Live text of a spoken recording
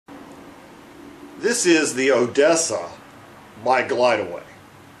This is the Odessa by Glideaway.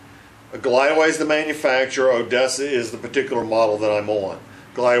 Glideaway is the manufacturer, Odessa is the particular model that I'm on.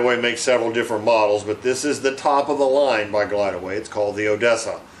 Glideaway makes several different models, but this is the top of the line by Glideaway. It's called the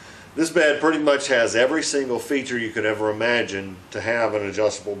Odessa. This bed pretty much has every single feature you could ever imagine to have an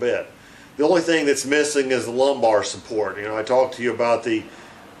adjustable bed. The only thing that's missing is the lumbar support. You know, I talked to you about the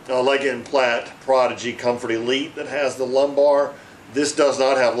Leggett & Platt Prodigy Comfort Elite that has the lumbar. This does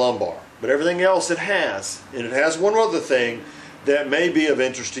not have lumbar, but everything else it has. And it has one other thing that may be of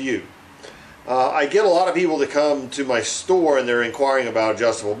interest to you. I get a lot of people that come to my store and they're inquiring about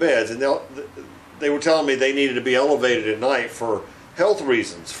adjustable beds, and they were telling me they needed to be elevated at night for health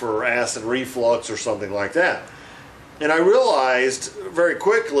reasons, for acid reflux or something like that. And I realized very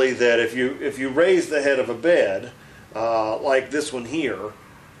quickly that if you raise the head of a bed, like this one here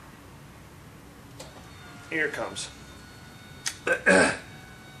it comes.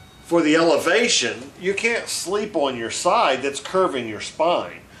 For the elevation, you can't sleep on your side that's curving your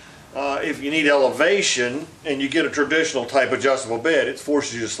spine. If you need elevation and you get a traditional type adjustable bed, it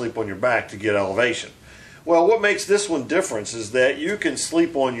forces you to sleep on your back to get elevation. Well, what makes this one different is that you can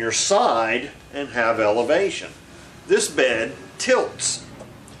sleep on your side and have elevation. This bed tilts.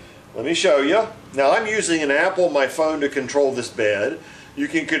 Let me show you. Now I'm using an app on my phone to control this bed. You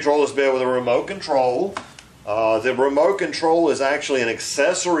can control this bed with a remote control. The remote control is actually an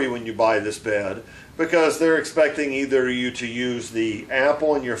accessory when you buy this bed, because they're expecting either you to use the app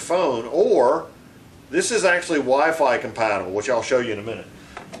on your phone, or this is actually Wi-Fi compatible, which I'll show you in a minute.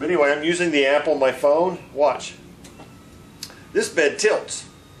 But anyway, I'm using the app on my phone. Watch. This bed tilts.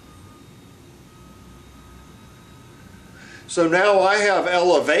 So now I have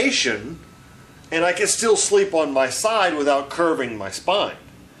elevation and I can still sleep on my side without curving my spine.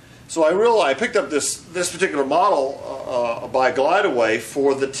 So I picked up this particular model by Glideaway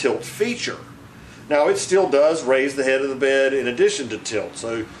for the tilt feature. Now it still does raise the head of the bed in addition to tilt.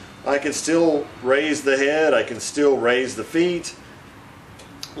 So I can still raise the head, I can still raise the feet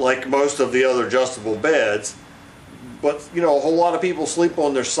like most of the other adjustable beds. But you know, a whole lot of people sleep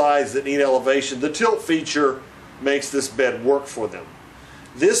on their sides that need elevation. The tilt feature makes this bed work for them.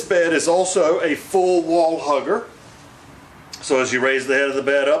 This bed is also a full wall hugger. So as you raise the head of the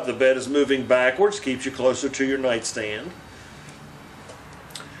bed up, the bed is moving backwards, keeps you closer to your nightstand.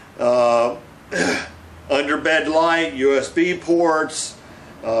 Under bed light, USB ports,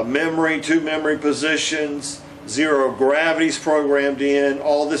 memory, 2 memory positions, 0 gravity's programmed in.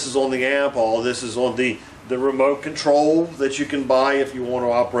 All this is on the app. All this is on the remote control that you can buy if you want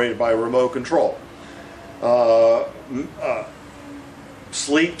to operate it by remote control.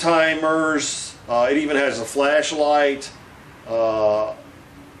 Sleep timers. It even has a flashlight.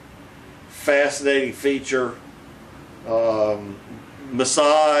 Fascinating feature.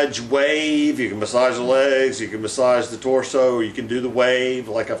 Massage wave. You can massage the legs, you can massage the torso, you can do the wave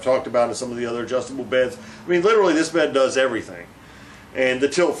like I've talked about in some of the other adjustable beds. I mean, literally this bed does everything. And the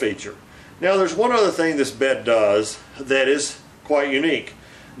tilt feature. Now there's one other thing this bed does that is quite unique.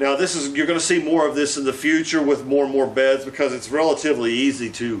 Now you're going to see more of this in the future with more and more beds, because it's relatively easy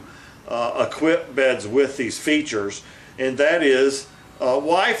to equip beds with these features, and that is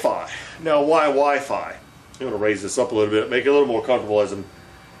Wi-Fi. Now why Wi-Fi? I'm going to raise this up a little bit, make it a little more comfortable as I'm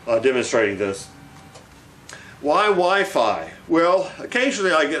demonstrating this. Why Wi-Fi? Well,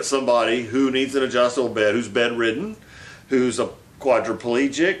 occasionally I get somebody who needs an adjustable bed, who's bedridden, who's a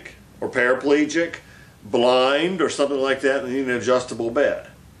quadriplegic or paraplegic, blind or something like that, and need an adjustable bed.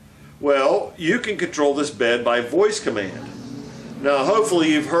 Well, you can control this bed by voice command. Now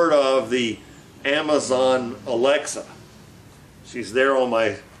hopefully you've heard of the Amazon Alexa. She's there on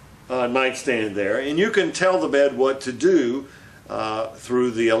my nightstand there, and you can tell the bed what to do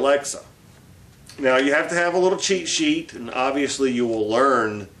through the Alexa. Now you have to have a little cheat sheet, and obviously you will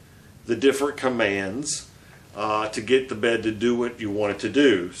learn the different commands to get the bed to do what you want it to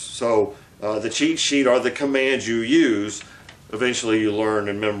do. So the cheat sheet are the commands you use. Eventually you learn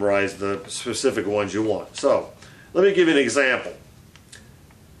and memorize the specific ones you want. So let me give you an example.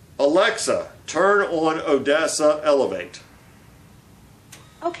 Alexa, turn on Odessa Elevate.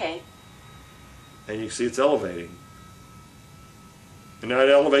 Okay. And you can see it's elevating. And now it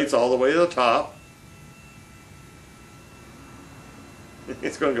elevates all the way to the top.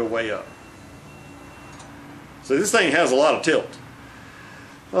 It's going to go way up. So this thing has a lot of tilt.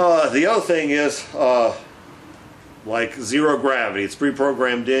 The other thing is like 0 gravity. It's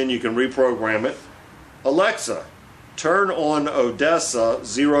pre-programmed in. You can reprogram it. Alexa, turn on Odessa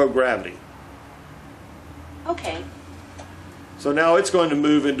 0 gravity. Okay. So now it's going to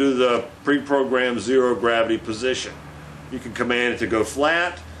move into the pre-programmed 0 gravity position. You can command it to go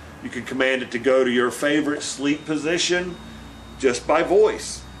flat. You can command it to go to your favorite sleep position just by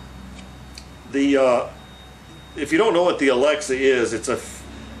voice. If you don't know what the Alexa is, it's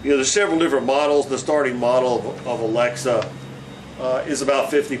there's several different models. The starting model of Alexa is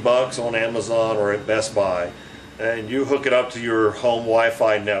about $50 on Amazon or at Best Buy, and you hook it up to your home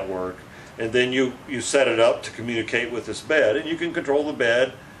Wi-Fi network, and then you set it up to communicate with this bed, and you can control the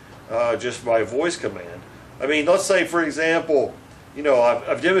bed just by voice command. I mean, let's say, for example,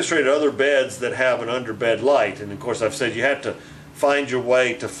 I've demonstrated other beds that have an underbed light, and of course I've said you have to find your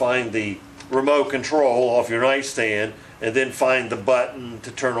way to find the remote control off your nightstand and then find the button to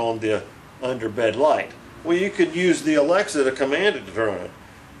turn on the underbed light. Well, you could use the Alexa to command it to turn on it.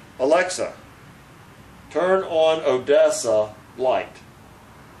 Alexa, turn on Odessa light.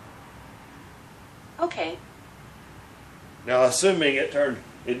 Okay. Now, assuming it turned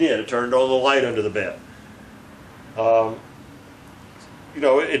on the light under the bed.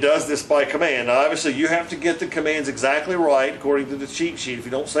 It does this by command. Now, obviously, you have to get the commands exactly right according to the cheat sheet. If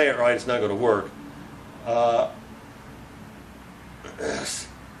you don't say it right, it's not going to work.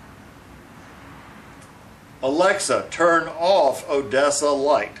 Alexa, turn off Odessa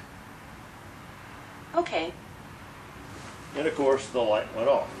light. Okay. And of course, the light went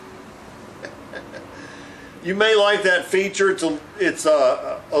off. You may like that feature. It's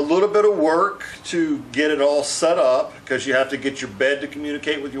a little bit of work to get it all set up because you have to get your bed to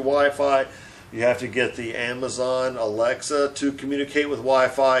communicate with your Wi-Fi. You have to get the Amazon Alexa to communicate with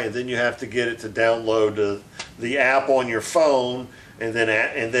Wi-Fi, and then you have to get it to download the app on your phone, and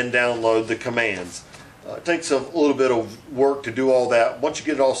then download the commands. It takes a little bit of work to do all that. Once you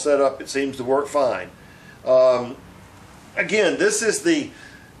get it all set up, it seems to work fine. Again, this is the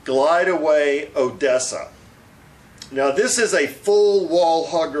Glideaway Odessa. Now, this is a full wall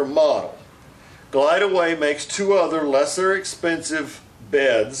hugger model. Glideaway makes two other lesser expensive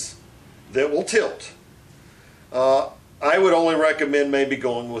beds that will tilt. I would only recommend maybe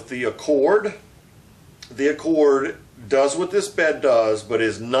going with the Accord. The Accord does what this bed does, but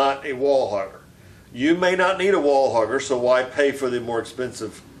is not a wall hugger. You may not need a wall hugger, so why pay for the more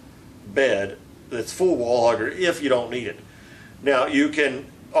expensive bed that's full wall hugger if you don't need it? Now, you can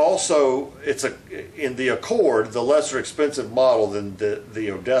also, in the Accord, the lesser expensive model than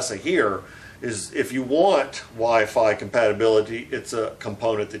the Odessa here, is if you want Wi-Fi compatibility, it's a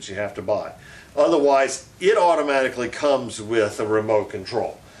component that you have to buy. Otherwise, it automatically comes with a remote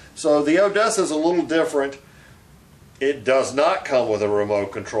control. So the Odessa is a little different. It does not come with a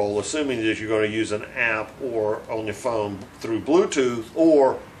remote control, assuming that you're going to use an app or on your phone through Bluetooth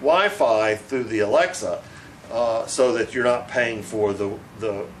or Wi-Fi through the Alexa, so that you're not paying for the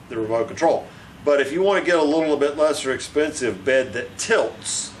remote control. But if you want to get a little bit lesser expensive bed that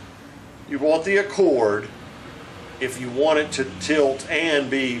tilts, you want the Accord. If you want it to tilt and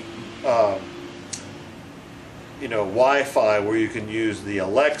be Wi-Fi where you can use the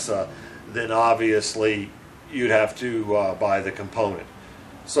Alexa, then obviously you'd have to buy the component.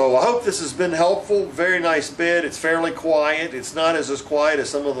 So I hope this has been helpful. Very nice bed. It's fairly quiet. It's not as quiet as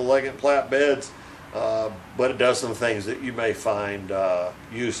some of the Leggett Platt beds, but it does some things that you may find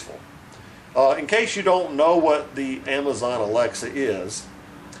useful. In case you don't know what the Amazon Alexa is,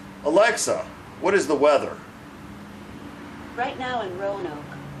 Alexa, what is the weather? Right now in Roanoke,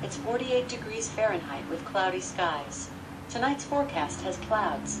 it's 48 degrees Fahrenheit with cloudy skies. Tonight's forecast has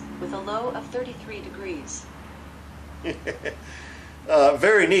clouds with a low of 33 degrees.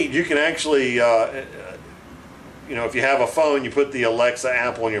 Very neat. You can actually, if you have a phone, you put the Alexa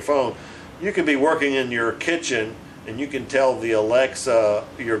app on your phone, you can be working in your kitchen and you can tell the Alexa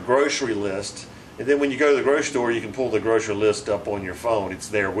your grocery list, and then when you go to the grocery store, you can pull the grocery list up on your phone. It's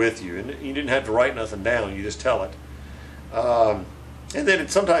there with you, and you didn't have to write nothing down. You just tell it. And then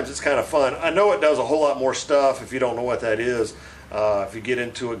sometimes it's kind of fun. I know it does a whole lot more stuff. If you don't know what that is, if you get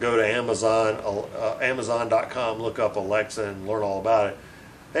into it, go to Amazon, Amazon.com, look up Alexa and learn all about it.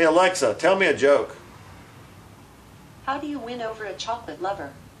 Hey Alexa, tell me a joke. How do you win over a chocolate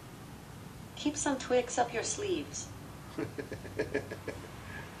lover? Keep some Twix up your sleeves.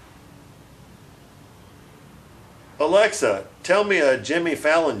 Alexa, tell me a Jimmy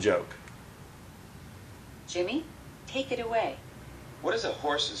Fallon joke. Jimmy, take it away. What is a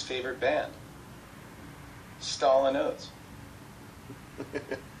horse's favorite band? Stall & Oates.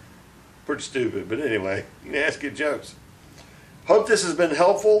 Pretty stupid, but anyway, you can ask good jokes. Hope this has been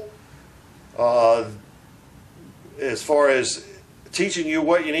helpful as far as teaching you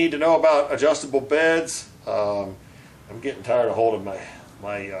what you need to know about adjustable beds. I'm getting tired of holding my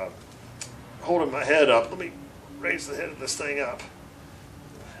head up. Let me raise the head of this thing up.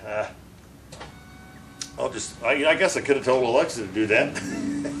 I guess I could have told Alexa to do that.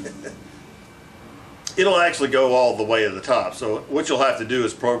 it'll actually go all the way to the top. So what you'll have to do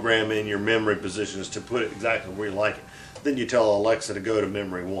is program in your memory positions to put it exactly where you like it. Then you tell Alexa to go to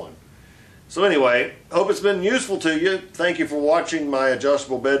memory 1. So anyway, hope it's been useful to you. Thank you for watching my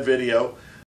adjustable bed video.